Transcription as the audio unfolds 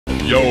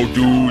Yo,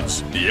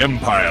 dudes, the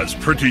Empire's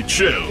pretty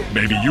chill.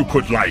 Maybe you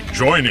could, like,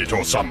 join it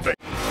or something.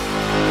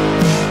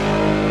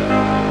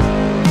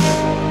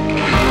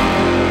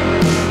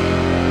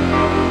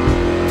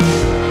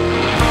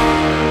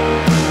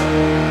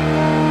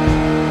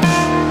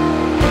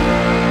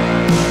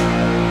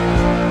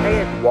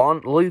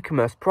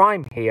 Lucamus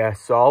Prime here,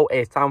 so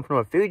it's time for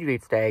another food review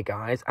today,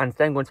 guys, and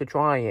today I'm going to be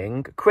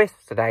trying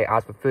crisps today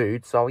as for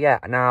food. So yeah,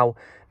 now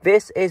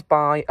this is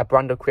by a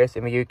brand of crisps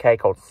in the UK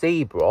called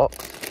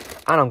Seabrooks,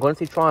 and I'm going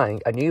to be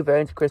trying a new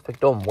variant of crisps I've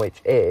done,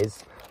 which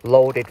is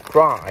loaded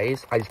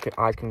fries, as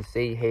you can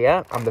see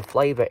here, and the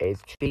flavour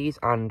is cheese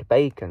and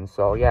bacon.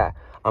 So yeah,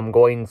 I'm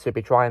going to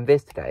be trying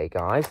this today,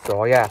 guys.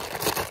 So yeah,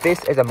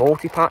 this is a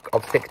multi-pack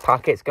of 6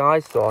 packets,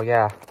 guys. So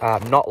yeah,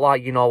 not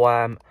like, you know,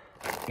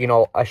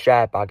 a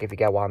share bag, if you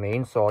get what I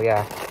mean. So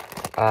yeah,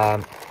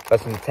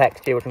 there's some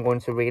text here which I'm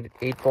going to read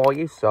for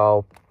you.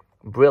 So,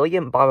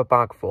 brilliant by the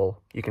bag full,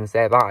 you can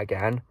say that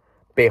again.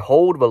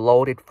 Behold the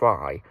loaded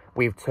fry.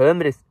 We've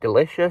turned this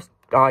delicious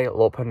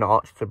dial up a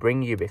notch to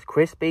bring you this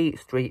crispy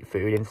street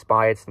food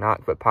inspired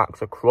snack that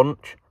packs a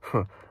crunch,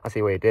 I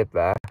see what you did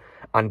there,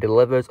 and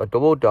delivers a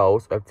double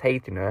dose of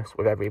tastiness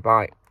with every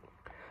bite.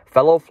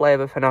 Fellow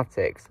flavour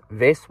fanatics,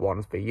 this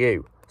one's for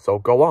you. So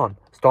go on,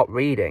 stop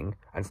reading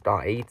and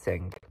start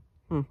eating.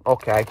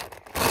 Okay.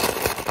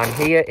 And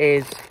here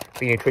is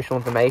the nutritional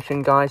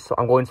information, guys. So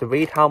I'm going to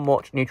read how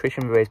much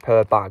nutrition there is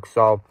per bag.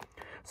 So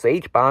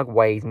each bag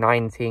weighs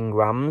 19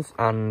 grams,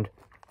 and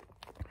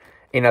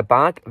in a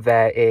bag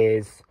there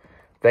is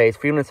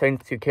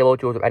 372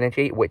 kilojoules of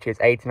energy, which is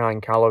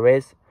 89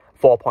 calories,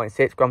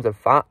 4.6 grams of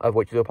fat, of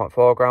which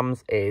 0.4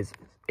 grams is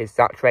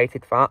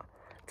saturated fat,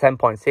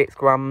 10.6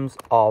 grams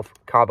of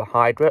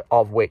carbohydrate,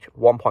 of which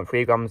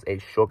 1.3 grams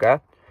is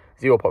sugar,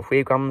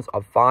 0.3 grams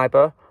of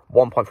fibre,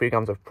 1.3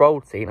 grams of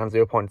protein, and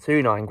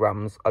 0.29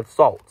 grams of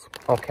salt.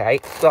 Okay,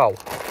 so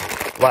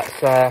let's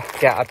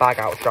get a bag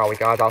out, shall we,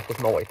 guys, out of this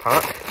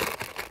multi-pack.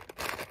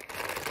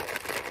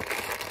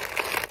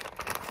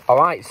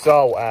 Alright,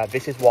 so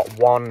this is what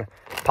one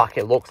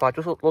packet looks like.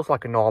 Just looks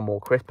like a normal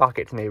crisp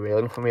packet to me,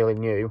 really. Nothing really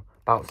new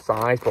about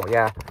size, but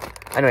yeah.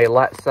 Anyway,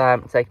 let's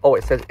take... Oh,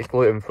 it says it's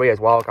gluten-free as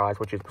well, guys,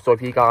 which is... So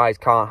if you guys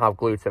can't have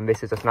gluten,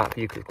 this is a snack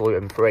for you because it's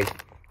gluten-free.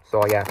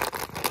 So, yeah.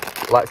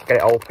 Let's get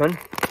it open.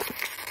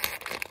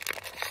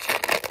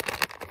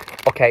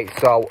 Okay,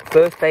 so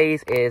first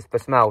phase is the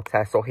smell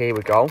test. So here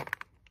we go.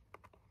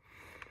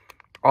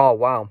 Oh,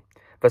 wow.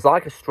 There's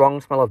like a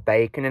strong smell of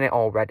bacon in it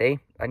already.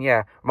 And,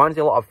 yeah, reminds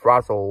me a lot of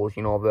Frazzles,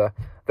 you know,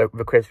 the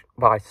crisp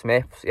by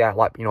Smith's. Yeah,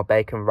 like, you know,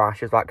 bacon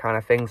rashers, that kind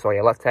of thing. So,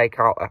 yeah, let's take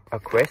out a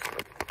crisp.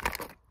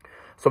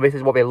 So this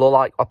is what they look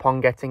like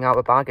upon getting out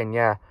of the bag, and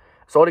yeah,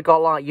 it's already got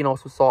like, you know,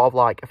 some sort of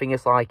like, I think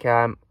it's like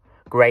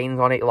grains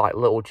on it, like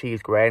little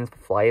cheese grains for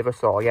flavour.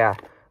 So yeah,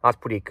 that's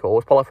pretty cool.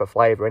 It's probably for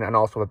flavouring and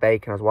also for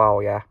bacon as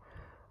well, yeah.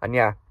 And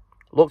yeah,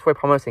 looks very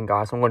promising,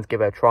 guys, so I'm going to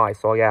give it a try.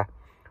 So yeah,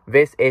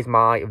 this is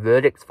my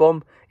verdict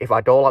thumb. If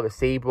I don't like the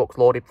Seabrooks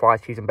loaded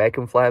fries, cheese and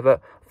bacon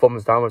flavour,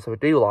 thumbs down. So if I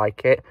do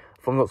like it,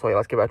 thumbs up. So yeah,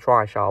 let's give it a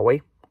try, shall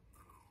we?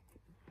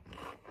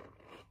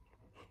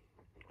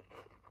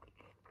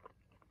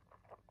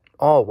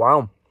 Oh,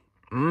 wow.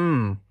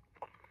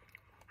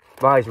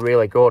 That is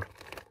really good.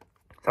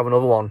 Let's have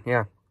another one,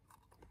 yeah.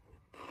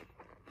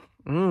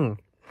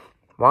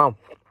 Wow.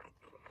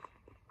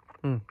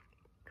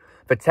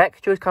 The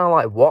texture is kind of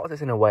like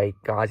Watsits in a way,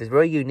 guys. It's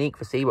very unique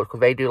for Seabrooks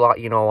because they do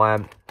like, you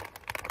know,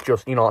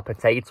 just, you know, like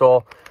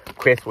potato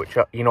crisps, which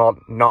are, you know,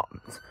 not,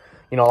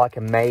 you know, like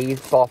a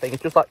maize sort of thing.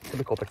 It's just like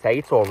typical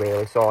potato,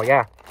 really. So,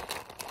 yeah.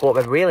 But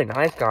they're really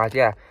nice, guys,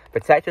 yeah. The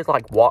texture is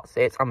like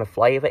Watsits, and the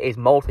flavour is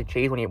mostly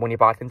cheese when you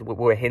bite into it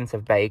with a hint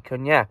of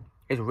bacon. Yeah,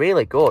 it's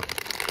really good.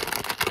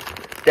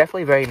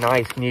 Definitely very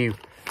nice new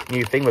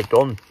thing we've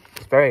done.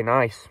 It's very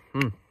nice.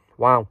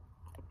 Wow.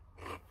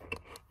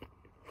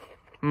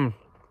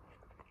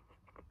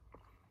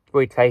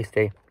 Very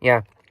tasty.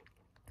 Yeah.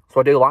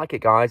 So I do like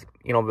it, guys.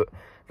 You know,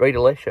 very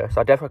delicious.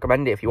 I definitely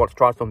recommend it if you want to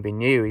try something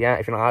new. Yeah,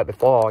 if you've not had it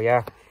before.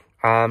 Yeah.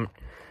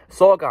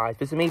 So, guys,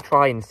 this is me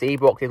trying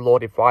Seabrooks'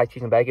 loaded fried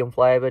cheese and bacon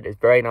flavoured. It's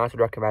very nice. I'd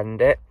recommend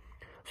it.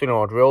 So, you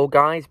know, drill,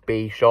 guys.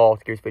 Be sure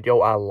to give this video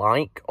a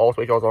like.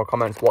 Also, leave in the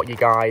comments what you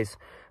guys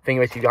think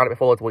of it. If you've had it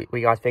before, what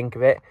you guys think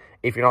of it.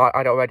 If you're not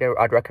had it already,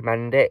 I'd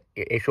recommend it.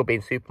 It should be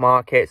in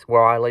supermarkets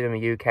where I live in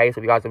the UK. So,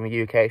 if you guys live in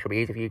the UK, it should be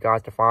easy for you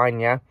guys to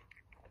find, yeah.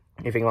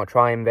 If you think about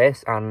trying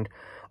this. And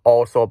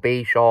also,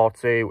 be sure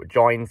to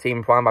join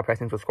Team Prime by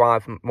pressing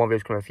subscribe for more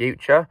videos coming in the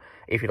future.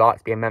 If you'd like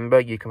to be a member,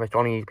 you can press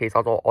join these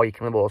pieces or you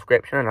can leave a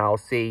description, and I'll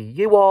see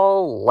you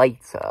all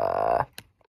later.